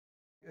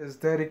is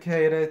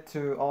dedicated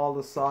to all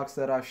the socks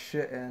that I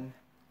shit in.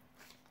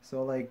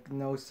 So like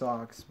no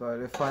socks, but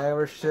if I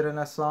ever shit in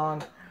a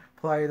song,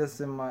 play this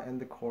in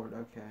the chord,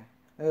 okay.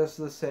 It's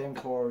the same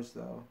chords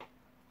though.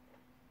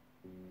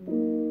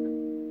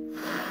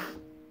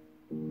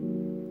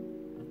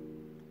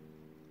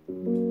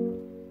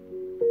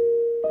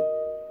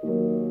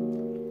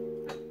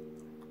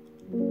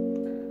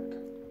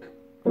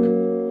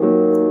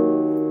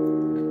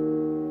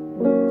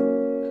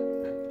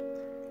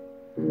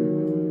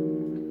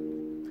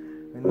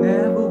 I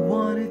never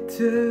wanted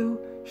to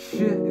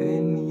shit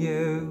in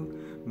you,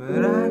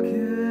 but I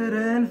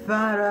couldn't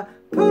find a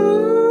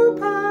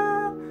poop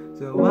out,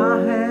 so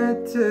I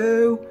had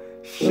to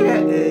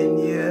shit in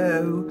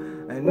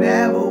you. I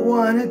never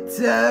wanted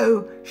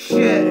to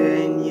shit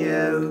in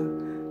you.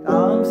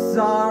 I'm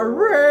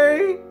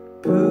sorry,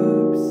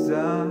 poop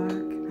suck.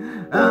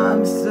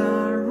 I'm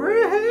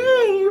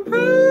sorry,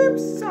 poop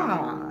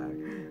suck.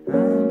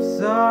 I'm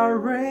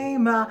sorry,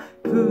 my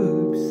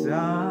poop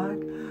suck.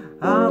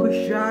 I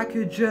wish I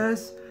could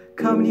just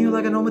come to you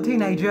like a normal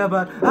teenager,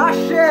 but I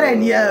shit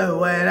in you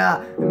in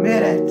a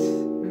minute.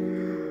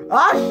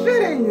 I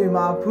shit in you,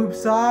 my poop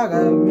sock,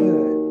 I admit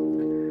it.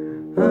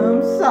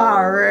 I'm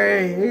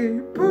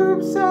sorry,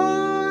 poop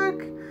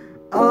sock.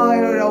 Oh,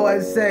 I don't know what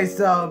to say,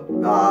 so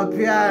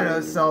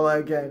piano solo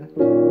again.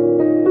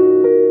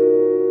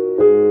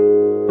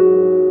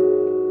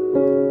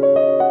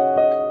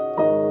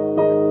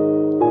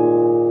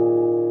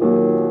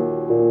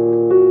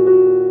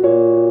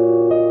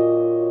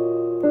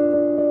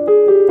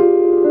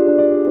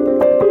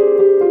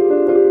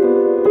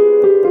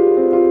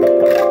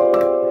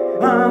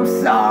 I'm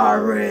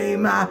sorry,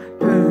 my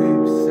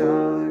poop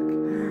suck.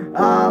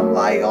 I'm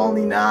like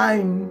only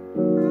 9.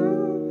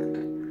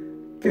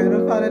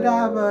 Couldn't find a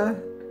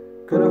diaper,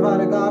 couldn't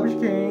find a garbage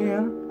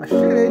can. I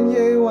shit in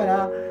you when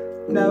I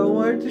never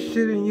wanted to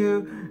shit in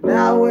you.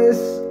 Now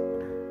it's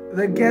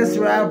the guest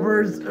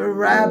rapper's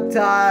rap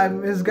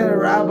time. Is gonna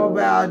rap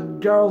about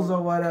girls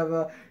or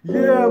whatever.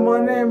 Yeah, my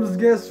name is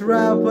Guest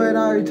Rap, and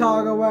I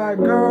talk about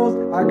girls.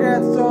 I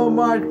get so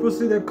much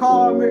pussy they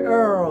call me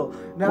Earl.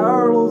 Now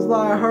Earl's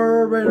like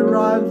herb and it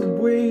rhymes with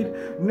weed.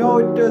 No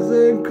it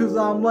doesn't, cause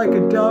I'm like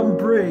a dumb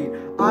breed.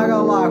 I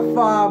got like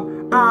 5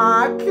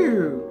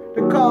 IQ.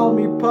 They call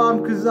me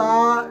Pump cause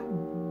I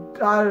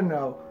don't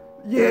know.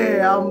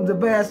 Yeah, I'm the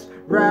best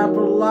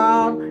rapper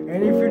alive,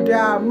 and if you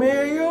doubt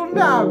me, you'll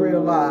not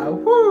realize.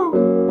 Woo!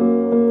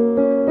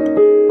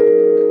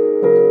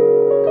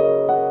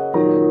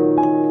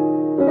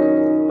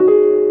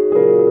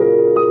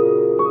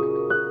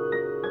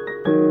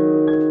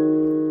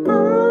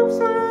 Boom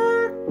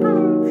sack,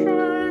 boom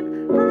shack,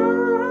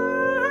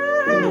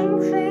 boom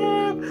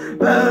shack,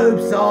 boom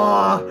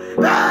saw,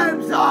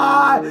 boom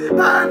saw,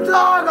 boom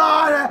saw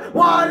on it.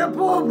 Wanna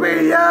poop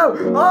in you?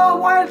 Oh,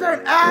 why is there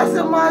an ass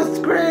on my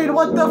screen?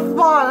 What the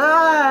fuck?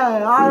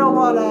 Hey, I don't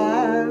want to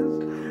ask.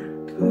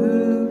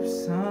 Poop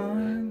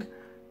son,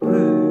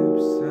 poop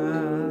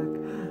suck,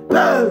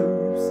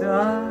 poop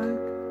suck,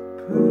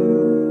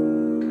 poop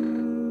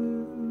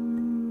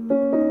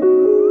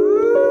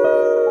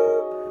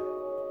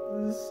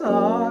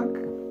suck.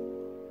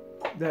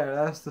 There,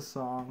 that's the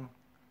song.